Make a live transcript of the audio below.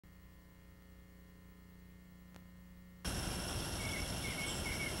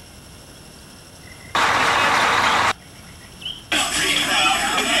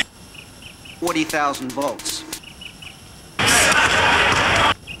40,000 volts.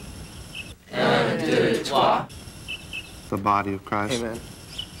 1, 2, 3. The body of Christ. Amen.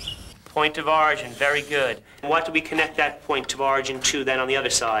 Point of origin, very good. What do we connect that point of origin to then on the other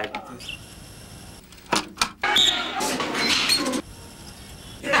side?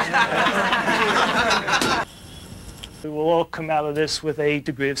 We will all come out of this with a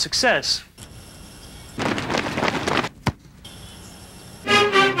degree of success.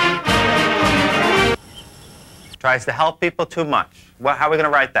 Tries to help people too much. How are we going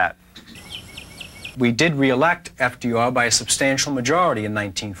to write that? We did re-elect FDR by a substantial majority in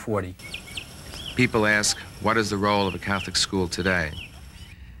 1940. People ask, what is the role of a Catholic school today?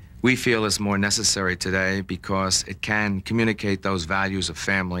 We feel it's more necessary today because it can communicate those values of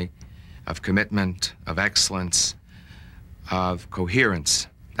family, of commitment, of excellence, of coherence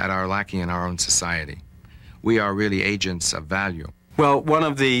that are lacking in our own society. We are really agents of value. Well, one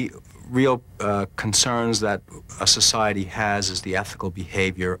of the real concerns that a society has is the ethical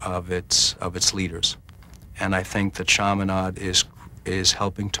behavior of its leaders. And I think that Chaminade is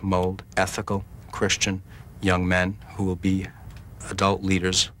helping to mold ethical, Christian young men who will be adult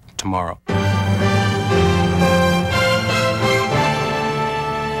leaders tomorrow.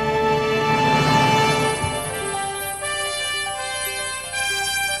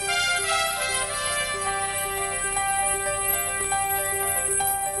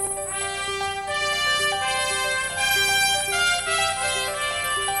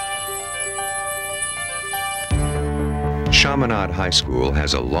 Chaminade High School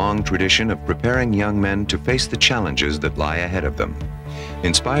has a long tradition of preparing young men to face the challenges that lie ahead of them.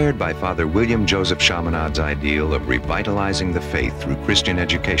 Inspired by Father William Joseph Chaminade's ideal of revitalizing the faith through Christian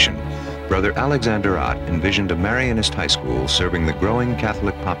education, Brother Alexander Ott envisioned a Marianist high school serving the growing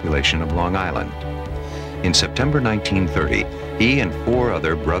Catholic population of Long Island. In September 1930, he and 4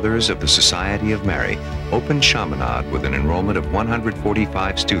 other Brothers of the Society of Mary opened Chaminade with an enrollment of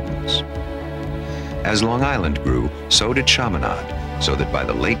 145 students. As Long Island grew, so did Chaminade, so that by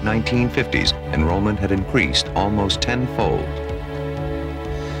the late 1950s, enrollment had increased almost tenfold.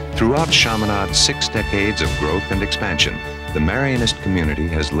 Throughout Chaminade's 6 decades of growth and expansion, the Marianist community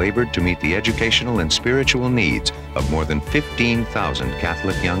has labored to meet the educational and spiritual needs of more than 15,000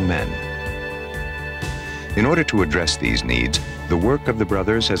 Catholic young men. In order to address these needs, the work of the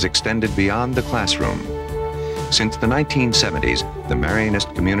brothers has extended beyond the classroom. Since the 1970s, the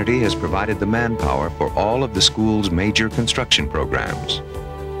Marianist community has provided the manpower for all of the school's major construction programs.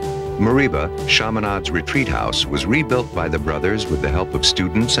 Mariba, Chaminade's retreat house, was rebuilt by the brothers with the help of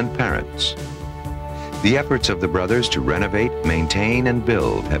students and parents. The efforts of the brothers to renovate, maintain, and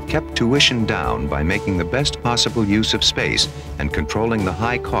build have kept tuition down by making the best possible use of space and controlling the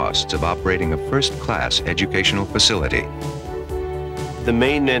high costs of operating a first-class educational facility. The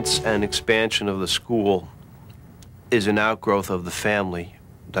maintenance and expansion of the school is an outgrowth of the family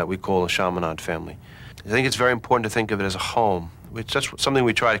that we call a Chaminade family. I think it's very important to think of it as a home. That's something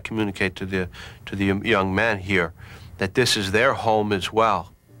we try to communicate to the young men here, that this is their home as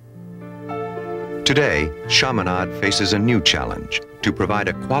well. Today, Chaminade faces a new challenge: to provide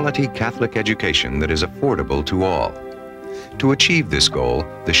a quality Catholic education that is affordable to all. To achieve this goal,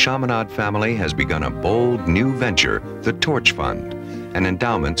 the Chaminade family has begun a bold new venture, the Torch Fund, an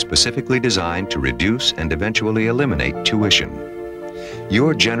endowment specifically designed to reduce and eventually eliminate tuition.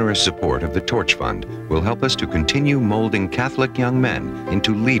 Your generous support of the Torch Fund will help us to continue molding Catholic young men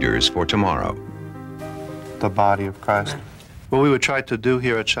into leaders for tomorrow. The body of Christ. What we would try to do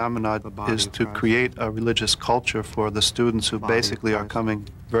here at Chaminade is to create a religious culture for the students who basically are coming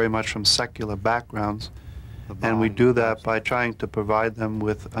very much from secular backgrounds. And we do that by trying to provide them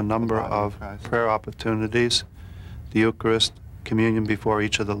with a number of prayer opportunities, the Eucharist, communion before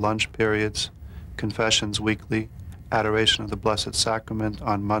each of the lunch periods, confessions weekly, adoration of the Blessed Sacrament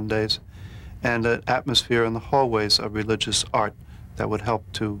on Mondays, and an atmosphere in the hallways of religious art that would help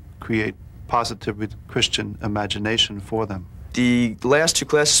to create positive Christian imagination for them. The last 2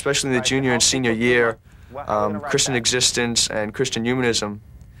 classes, especially in the junior and senior year, Christian existence and Christian humanism,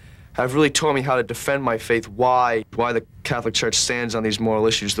 have really taught me how to defend my faith, why the Catholic Church stands on these moral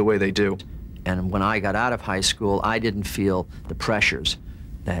issues the way they do. And when I got out of high school, I didn't feel the pressures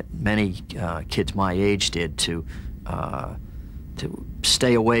that many kids my age did to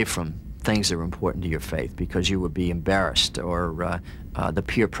stay away from things that are important to your faith because you would be embarrassed, or the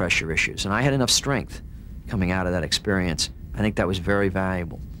peer pressure issues. And I had enough strength coming out of that experience. I think that was very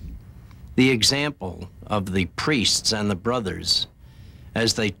valuable. The example of the priests and the brothers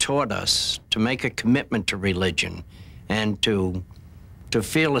as they taught us to make a commitment to religion and to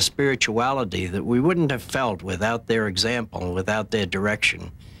feel a spirituality that we wouldn't have felt without their example, without their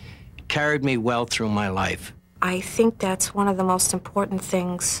direction, carried me well through my life. I think that's one of the most important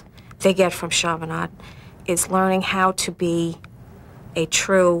things they get from Chaminade, is learning how to be a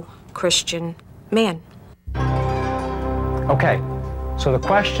true Christian man. Okay, so the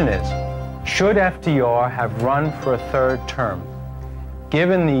question is, should FDR have run for a third term,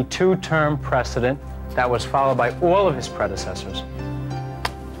 given the two-term precedent that was followed by all of his predecessors?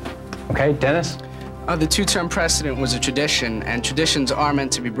 Okay, Dennis? The two-term precedent was a tradition, and traditions are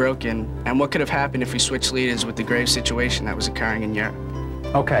meant to be broken. And what could have happened if we switched leaders with the grave situation that was occurring in Europe?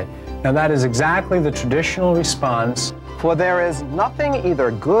 Okay, now that is exactly the traditional response. For there is nothing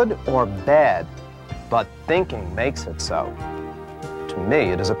either good or bad, but thinking makes it so. To me,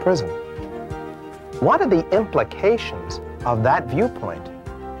 it is a prison. What are the implications of that viewpoint?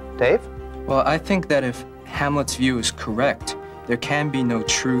 Dave? Well, I think that if Hamlet's view is correct, there can be no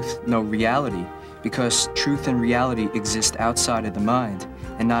truth, no reality, because truth and reality exist outside of the mind,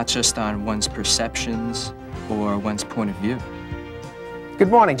 and not just on one's perceptions or one's point of view. Good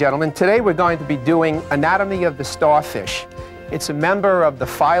morning, gentlemen. Today we're going to be doing Anatomy of the Starfish. It's a member of the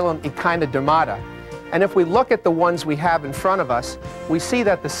phylum Echinodermata. And if we look at the ones we have in front of us, we see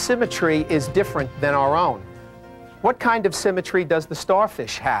that the symmetry is different than our own. What kind of symmetry does the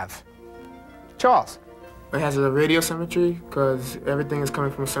starfish have? Charles? It has a radial symmetry because everything is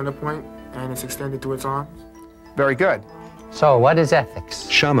coming from a center point and it's extended to its arms. Very good. So what is ethics?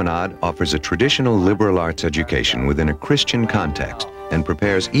 Chaminade offers a traditional liberal arts education within a Christian context and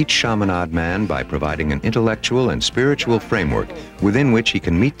prepares each Chaminade man by providing an intellectual and spiritual framework within which he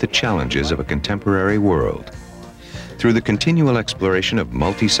can meet the challenges of a contemporary world. Through the continual exploration of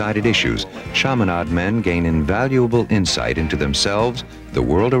multi-sided issues, Chaminade men gain invaluable insight into themselves, the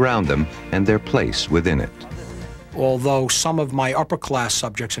world around them, and their place within it. Although some of my upper class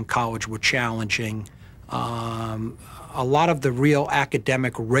subjects in college were challenging, a lot of the real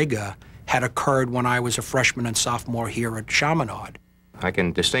academic rigor had occurred when I was a freshman and sophomore here at Chaminade. I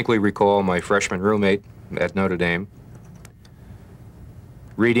can distinctly recall my freshman roommate at Notre Dame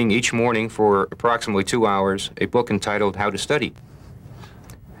reading each morning for approximately 2 hours a book entitled How to Study.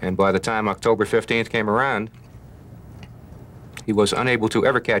 And by the time October 15th came around, he was unable to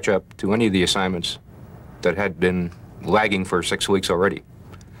ever catch up to any of the assignments that had been lagging for 6 weeks already.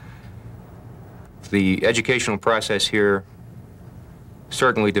 The educational process here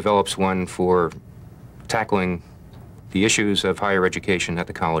certainly develops one for tackling the issues of higher education at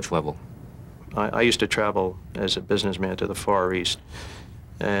the college level. I used to travel as a businessman to the Far East,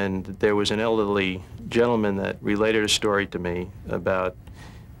 and there was an elderly gentleman that related a story to me about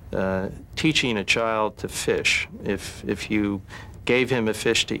teaching a child to fish. If you gave him a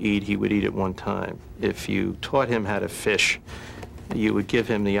fish to eat, he would eat it one time. If you taught him how to fish, you would give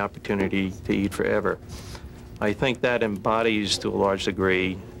him the opportunity to eat forever. I think that embodies, to a large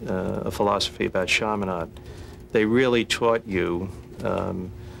degree, a philosophy about Chaminade. They really taught you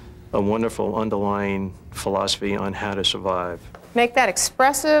a wonderful underlying philosophy on how to survive. Make that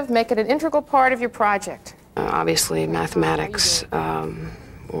expressive, make it an integral part of your project. Obviously, mathematics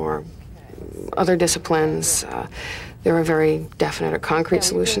or other disciplines, there are very definite or concrete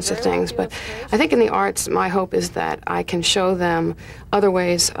solutions to things, but I think in the arts, my hope is that I can show them other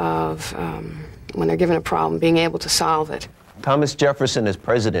ways of, when they're given a problem, being able to solve it. Thomas Jefferson, as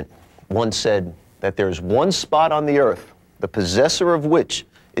president, once said that there's one spot on the earth, the possessor of which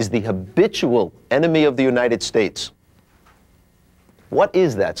is the habitual enemy of the United States. What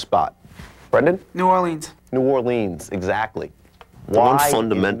is that spot? Brendan? New Orleans. New Orleans, exactly. The one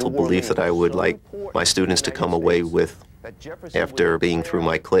fundamental belief that I would like my students to come away with after being through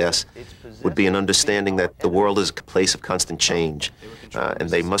my class would be an understanding that the world is a place of constant change, and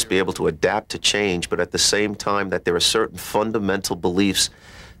they must be able to adapt to change, but at the same time that there are certain fundamental beliefs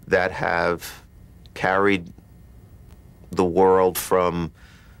that have carried the world from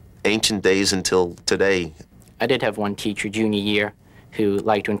ancient days until today. I did have one teacher junior year who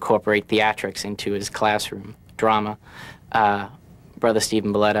liked to incorporate theatrics into his classroom drama. Brother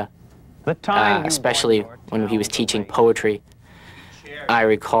Stephen Belletta, especially when he was teaching poetry. I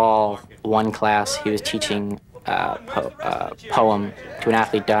recall one class he was teaching a poem to an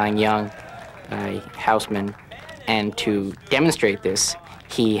athlete dying young, a houseman, and to demonstrate this,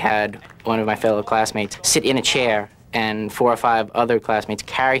 he had one of my fellow classmates sit in a chair and 4 or 5 other classmates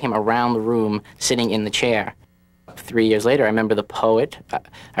carry him around the room sitting in the chair. 3 years later, I remember the poet,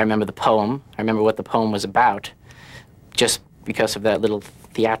 I remember the poem, I remember what the poem was about, just because of that little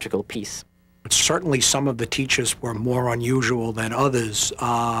theatrical piece. Certainly some of the teachers were more unusual than others,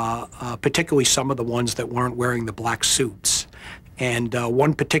 particularly some of the ones that weren't wearing the black suits. And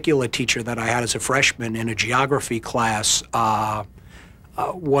one particular teacher that I had as a freshman in a geography class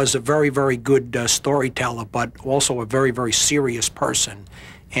was a very, very good storyteller, but also a very, very serious person,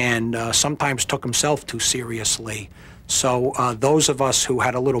 and sometimes took himself too seriously. So those of us who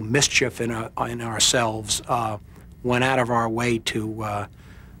had a little mischief in ourselves went out of our way to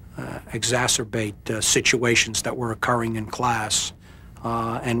exacerbate situations that were occurring in class.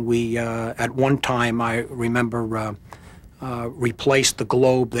 And we, at one time, I remember, replaced the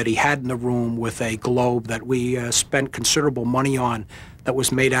globe that he had in the room with a globe that we spent considerable money on that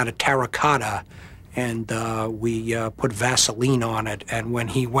was made out of terracotta, and we put Vaseline on it. And when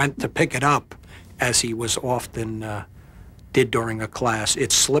he went to pick it up, as he was often did during a class,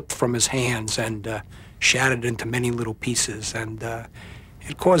 it slipped from his hands and shattered into many little pieces, and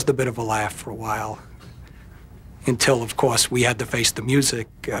it caused a bit of a laugh for a while, until, of course, we had to face the music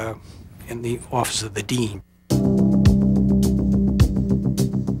in the office of the dean.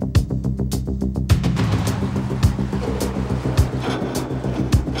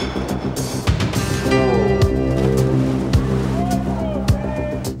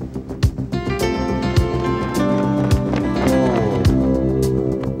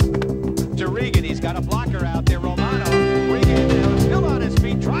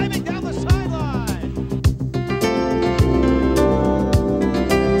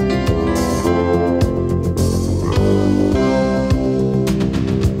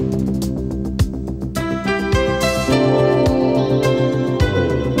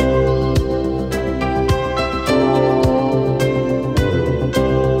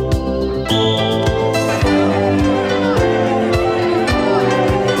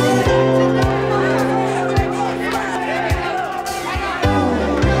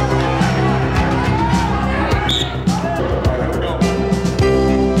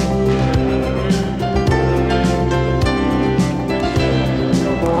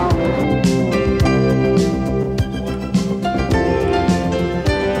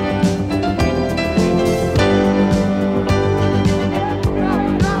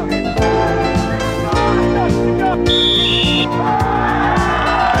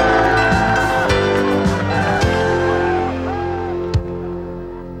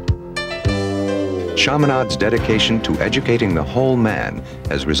 Chaminade's dedication to educating the whole man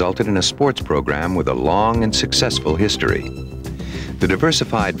has resulted in a sports program with a long and successful history. The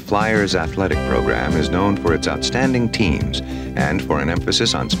diversified Flyers athletic program is known for its outstanding teams and for an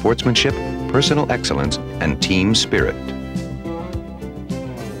emphasis on sportsmanship, personal excellence, and team spirit.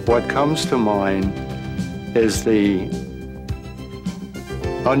 What comes to mind is the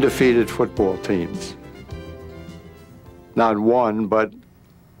undefeated football teams. Not one, but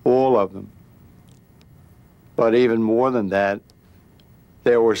all of them. But even more than that,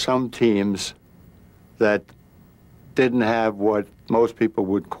 there were some teams that didn't have what most people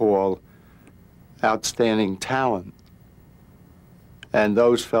would call outstanding talent. And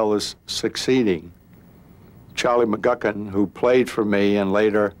those fellas succeeding. Charlie McGuckin, who played for me and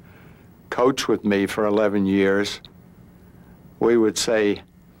later coached with me for 11 years, we would say,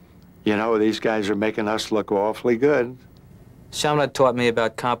 you know, these guys are making us look awfully good. Chaminade taught me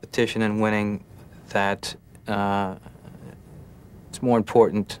about competition and winning, that it's more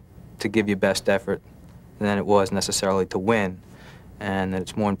important to give your best effort than it was necessarily to win, and that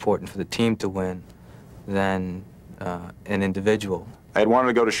it's more important for the team to win than an individual. I had wanted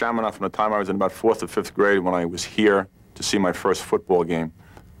to go to Chaminade from the time I was in about 4th or 5th grade when I was here to see my first football game.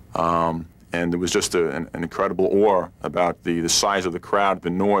 And there was just an incredible awe about the size of the crowd, the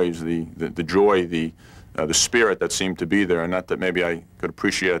noise, the joy, the spirit that seemed to be there. And not that maybe I could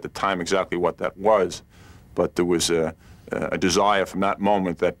appreciate at the time exactly what that was, but there was a desire from that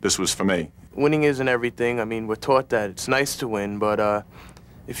moment that this was for me. Winning isn't everything. I mean, we're taught that. It's nice to win, but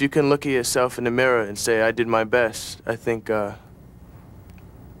if you can look at yourself in the mirror and say, I did my best, I think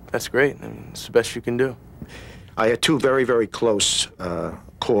that's great. I mean, it's the best you can do. I had two very, very close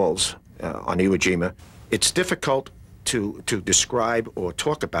calls on Iwo Jima. It's difficult to describe or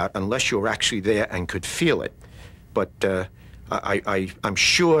talk about unless you're actually there and could feel it. But I'm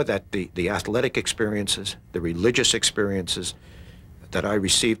sure that the athletic experiences, the religious experiences that I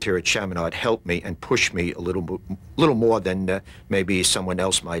received here at Chaminade helped me and pushed me a little more than maybe someone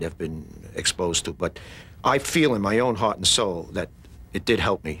else might have been exposed to. But I feel in my own heart and soul that it did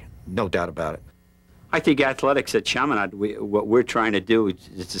help me, no doubt about it. I think athletics at Chaminade, what we're trying to do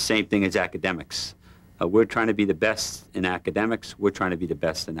is the same thing as academics. We're trying to be the best in academics. We're trying to be the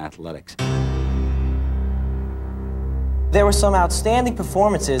best in athletics. There were some outstanding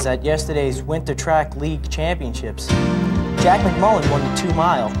performances at yesterday's Winter Track League Championships. Jack McMullen won the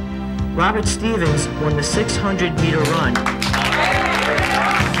 2-mile. Robert Stevens won the 600-meter run.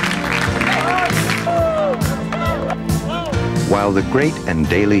 While the great and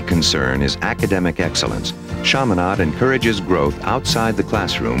daily concern is academic excellence, Chaminade encourages growth outside the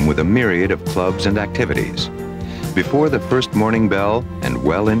classroom with a myriad of clubs and activities. Before the first morning bell and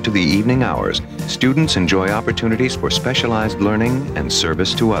well into the evening hours, students enjoy opportunities for specialized learning and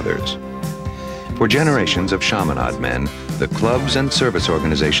service to others. For generations of Chaminade men, the clubs and service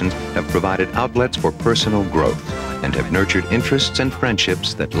organizations have provided outlets for personal growth and have nurtured interests and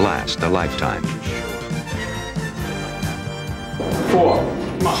friendships that last a lifetime. 4.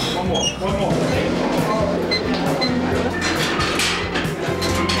 Come on, one more.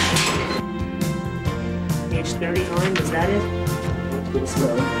 Page 39, is that it? Good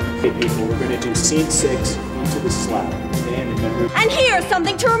slow. Okay, people, we're going to do scene 6 into the slab. And here's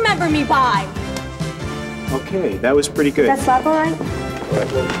something to remember me by. Okay, that was pretty good. Is that slab all right?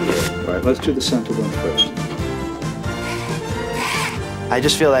 All right, let's do the center one first. I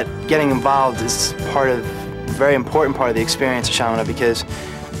just feel that getting involved is a very important part of the experience of Chaminade, because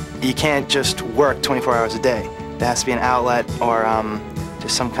you can't just work 24 hours a day. There has to be an outlet or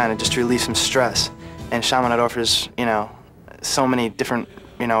just some kind of, just to relieve some stress. And Chaminade offers, so many different,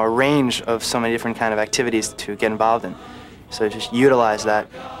 a range of so many different kind of activities to get involved in. So just utilize that.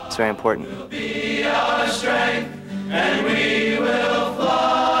 It's very important. Be our strength, and we will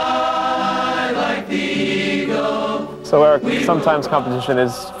fly like the eagle. So Eric, sometimes competition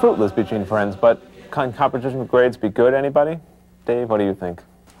is fruitless between friends, but can competition with grades be good, anybody? Dave, what do you think?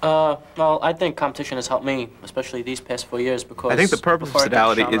 Well, I think competition has helped me, especially these past 4 years, because I think the purpose of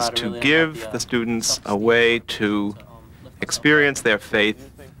Fidelity is to give the students a way to experience their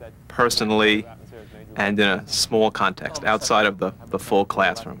faith personally and in a small context outside of the full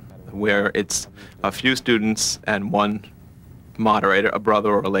classroom, where it's a few students and one moderator, a brother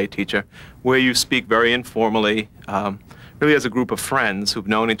or a lay teacher, where you speak very informally, really as a group of friends who've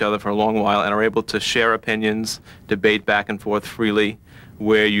known each other for a long while and are able to share opinions, debate back and forth freely,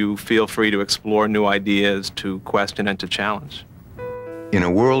 where you feel free to explore new ideas, to question and to challenge. In a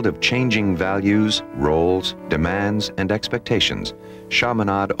world of changing values, roles, demands, and expectations,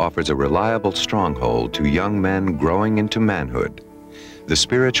 Chaminade offers a reliable stronghold to young men growing into manhood. The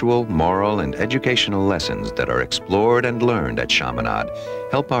spiritual, moral, and educational lessons that are explored and learned at Chaminade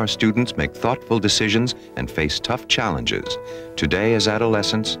help our students make thoughtful decisions and face tough challenges, today as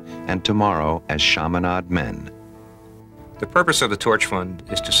adolescents and tomorrow as Chaminade men. The purpose of the Torch Fund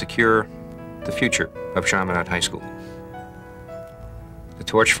is to secure the future of Chaminade High School. The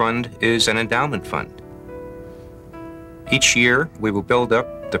Torch Fund is an endowment fund. Each year, we will build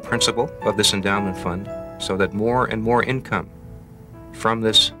up the principal of this endowment fund so that more and more income from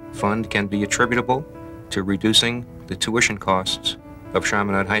this fund can be attributable to reducing the tuition costs of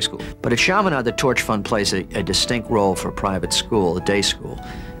Chaminade High School. But at Chaminade, the Torch Fund plays a distinct role for private school, a day school.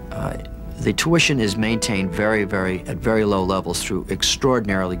 The tuition is maintained at very low levels through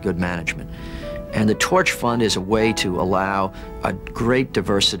extraordinarily good management. And the Torch Fund is a way to allow a great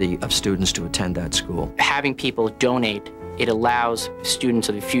diversity of students to attend that school. Having people donate, it allows students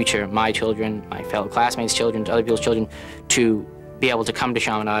of the future, my children, my fellow classmates' children, other people's children, to be able to come to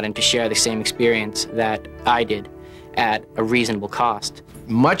Chaminade and to share the same experience that I did at a reasonable cost.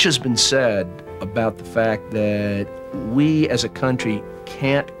 Much has been said about the fact that we as a country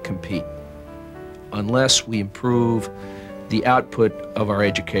can't compete unless we improve the output of our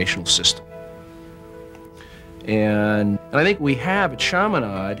educational system. And I think we have at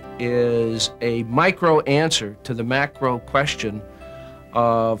Chaminade is a micro answer to the macro question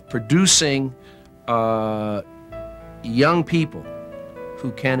of producing young people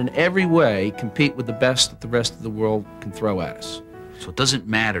who can in every way compete with the best that the rest of the world can throw at us. So it doesn't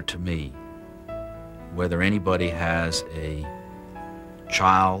matter to me whether anybody has a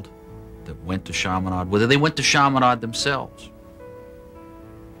child that went to Chaminade, whether they went to Chaminade themselves.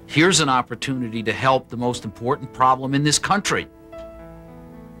 Here's an opportunity to help the most important problem in this country,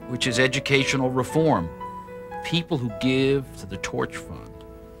 which is educational reform. People who give to the Torch Fund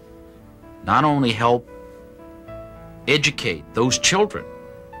not only help educate those children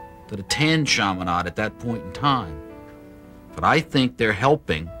that attend Chaminade at that point in time, but I think they're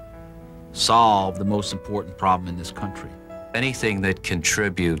helping solve the most important problem in this country. Anything that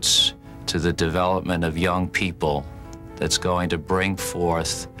contributes to the development of young people that's going to bring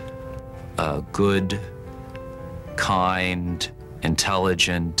forth good, kind,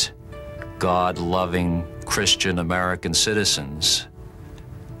 intelligent, God-loving Christian American citizens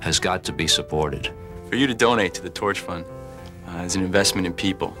has got to be supported. For you to donate to the Torch Fund is an investment in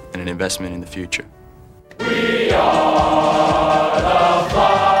people and an investment in the future. We are the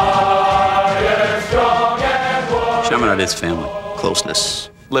fire, strong and warm. Chaminade is family.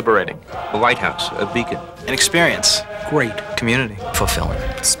 Closeness. Liberating. A lighthouse, a beacon. An experience. Great. Community. Fulfilling.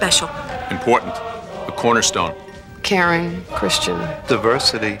 Special. Important. A cornerstone. Caring. Christian.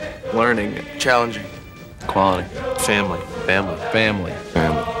 Diversity. Learning. Challenging. Quality. Family. Family. Family.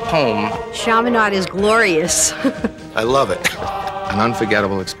 Family. Home. Chaminade is glorious. I love it. An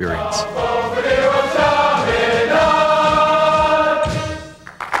unforgettable experience.